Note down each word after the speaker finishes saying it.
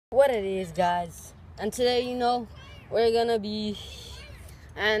What it is, guys, and today, we're gonna be,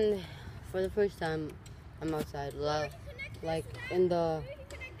 and for the first time, I'm outside. Like in the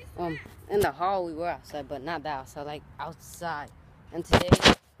hall, we were outside, but not that outside, like outside. And today,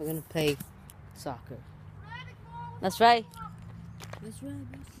 we're gonna play soccer. That's right. That's right.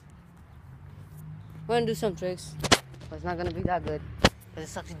 We're gonna do some tricks, but it's not gonna be that good, because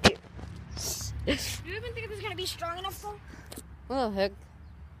it sucks dick. Do you even think this is gonna be strong enough, though? What the heck?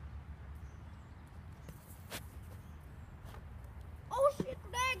 Oh shit,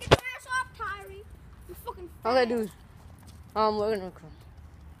 man, get your ass off, Tyree. You fucking fat. Okay, dude. We're gonna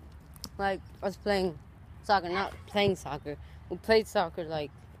like us playing soccer, not playing soccer. We played soccer like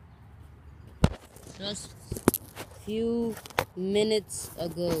just a few minutes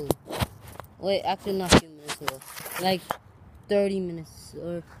ago. Wait, actually not a few minutes ago. Like 30 minutes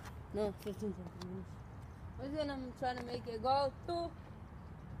or no, 15 minutes. We're gonna try to make it go to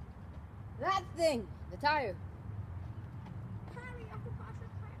that thing, the tire. Tyree, I have to pass your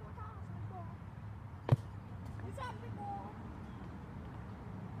train with us. Let's go. What's up, big boy?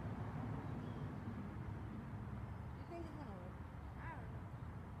 You think it's gonna work? I don't know.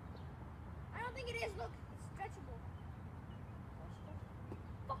 I don't think it is. Look, it's stretchable.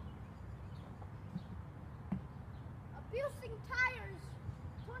 Fuck. Abusing tires,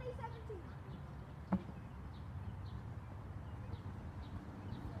 2017.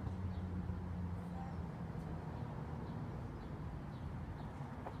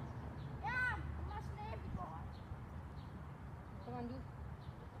 Yeah, my snappy boy. Come on, dude.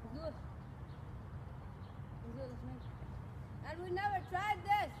 Let's do it. Let's make it. And we never tried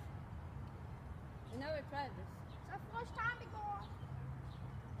this. We never tried this. It's our first time, big boy.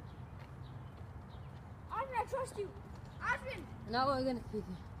 Osmond, I trust you. Osmond. Now we're gonna kick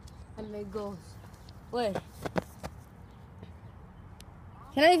it and make goals. Wait.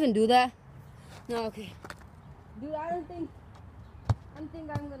 Can I even do that? No, okay. Dude, I don't think I'm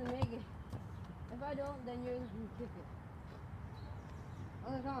gonna make it. If I don't, then you're gonna kick it.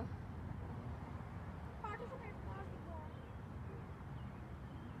 Okay, come on. Participate, big boy.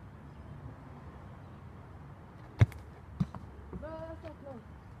 Bro, that's so close.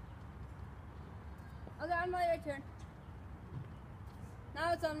 Okay, Anmol, your turn.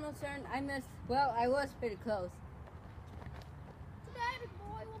 Now it's Anmol's turn. I missed. Well, I was pretty close. Today, big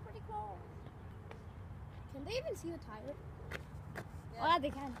boy, we're pretty close. Can they even see the tire? Yeah. Oh, yeah, they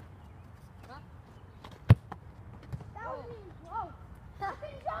can. Huh? That was me. Whoa. I've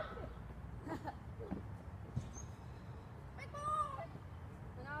been jumping. Big boy.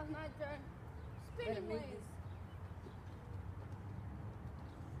 So now it's my turn. Spinning Better make waves.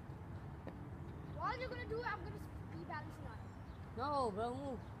 While you're gonna do it, I'm gonna be balancing on it. No, bro,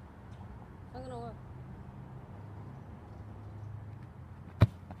 move. It's not gonna work.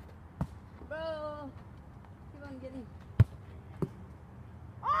 Bro, keep on getting.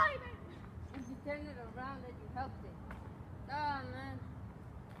 Oh, you made If you turn it around, then you helped it. Ah, man.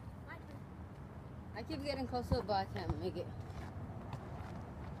 my turn. I keep getting closer, but I can't make it.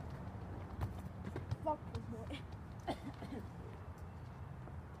 Fuck this boy.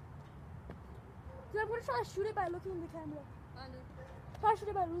 Dude, I'm gonna try to shoot it by looking in the camera. Come on, dude. Try to shoot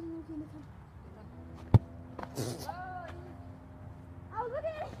it by looking in the camera. Oh, I was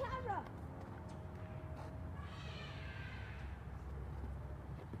looking at the camera.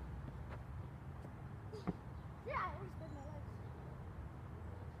 Yeah, I always spend my legs.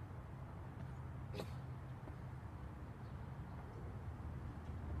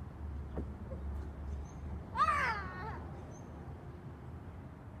 Ah!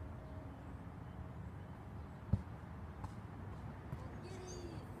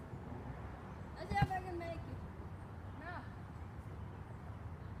 let's see if I can make it. No.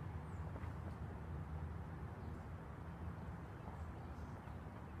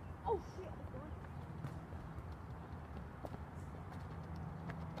 Oh shit.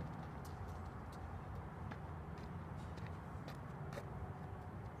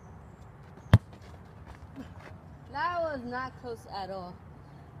 That was not close at all.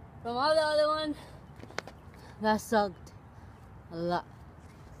 From all the other ones, that sucked a lot.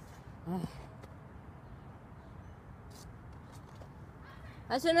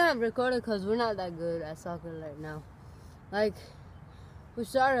 I shouldn't have recorded because we're not that good at soccer right now. Like, we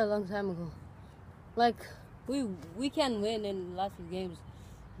started a long time ago. Like, we can win in lots of games,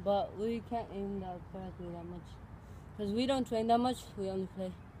 but we can't aim that correctly that much. Because we don't train that much, we only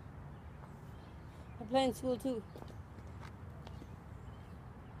play. I play in school too.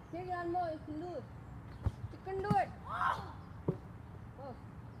 Take it on more, you can do it. You can do it. Oh! Oh,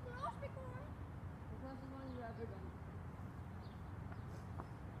 Close, big boy. the closest one you've ever done.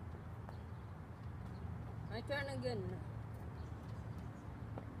 My turn again.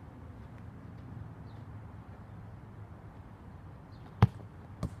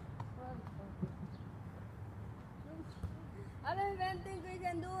 I don't even think we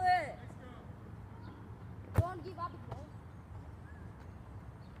can do it. Don't give up, bro.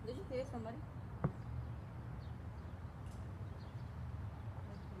 Did you hear somebody?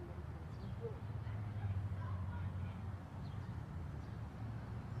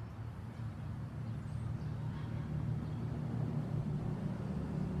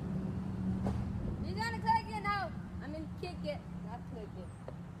 You gotta click it now. I mean, kick it, not click it.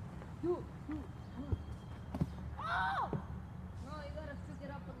 Do. Oh! No, you gotta pick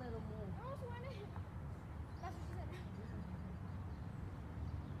it up a little more. I was winning. That's what she said.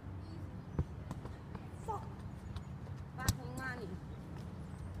 Fuck. Fucking money.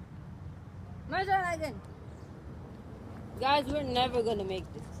 My turn again. Guys, we're never gonna make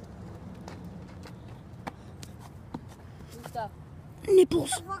this. Stop. Nipples.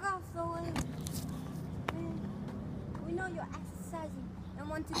 Get the fuck off, so we know you're exercising and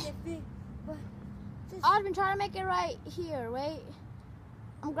want to get big, but just... I've been trying to make it right here. Wait,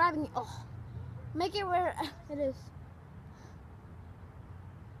 I'm grabbing it. Oh, make it where it is.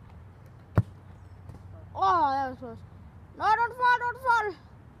 Oh, that was close. No, don't fall, don't fall.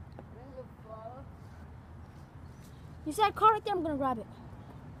 You said car right there. I'm gonna grab it.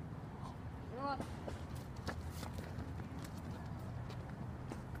 You know what?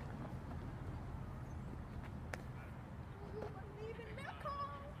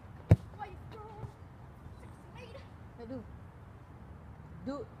 Hey,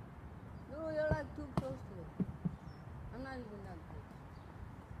 dude, you're like too close to it. I'm not even that close.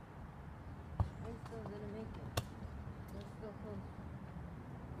 I'm still gonna make it. You're still close.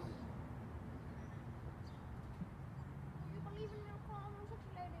 You believe in miracles? I'm such a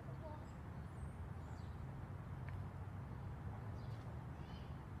lady before.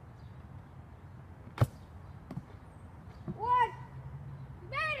 What? You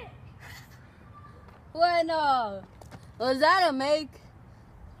made it! Wait, no. Was that a make?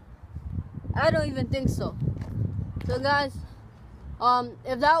 I don't even think so. So guys,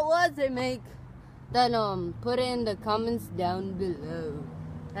 if that was a make, then put it in the comments down below.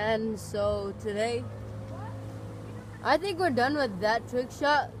 And so today, I think we're done with that trick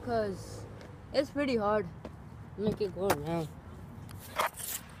shot because it's pretty hard. Make it go around.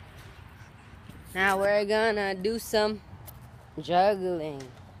 Now we're gonna do some juggling.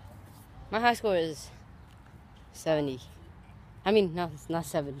 My high score is 70. I mean, no, it's not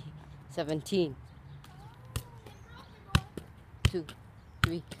 70. 17. 2,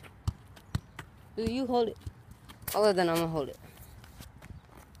 3. Do you hold it? Other than I'm gonna hold it.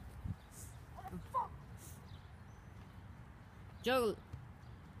 Juggle.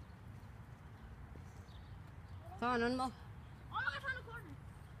 Come on, Anmol. Oh, I found a corner.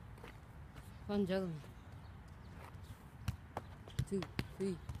 Come on, juggle. 2,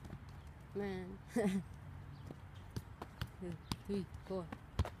 3. Man. 2, 3, 4.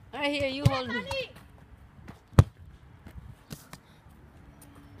 Right here, you hold it.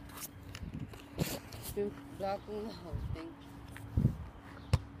 You're blocking the whole thing.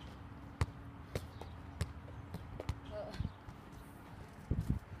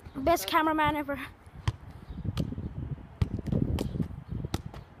 Best cameraman ever.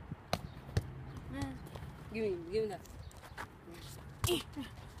 Give me that.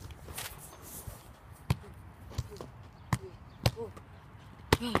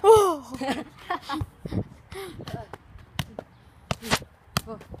 Oh.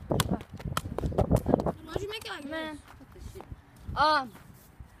 How'd you make it like Man. I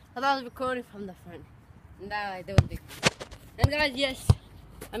thought I was recording from the front. And that I don't think. And guys, yes.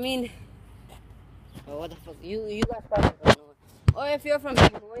 I mean, oh, what the fuck? You guys probably don't know it. Or if you're from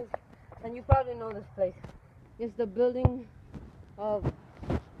Illinois, then you probably know this place. It's the building of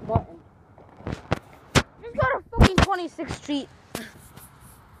Martin. Just go to fucking 26th Street.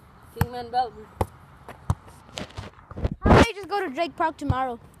 Kingman Belton. How about you just go to Drake Park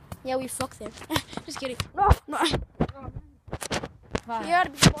tomorrow? Yeah, we fuck there. Just kidding. No. Fine. Yeah,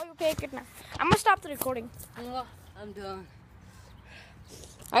 before you take it now. I'm gonna stop the recording. I'm done.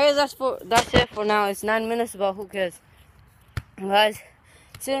 I guess that's it for now. It's 9 minutes, but who cares? Guys,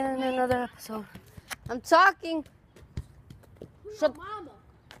 see you in another episode. I'm talking. Shut.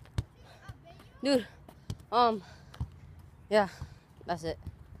 Dude, yeah, that's it.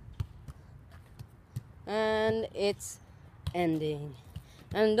 And it's ending.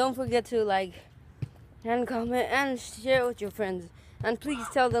 And don't forget to like and comment and share with your friends. And please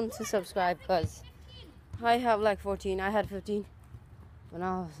tell them to subscribe because I have like 14. I had 15 when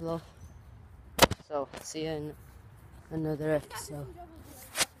I was low. So So, see you in another episode.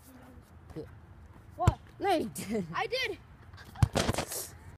 What? No, you didn't. I did.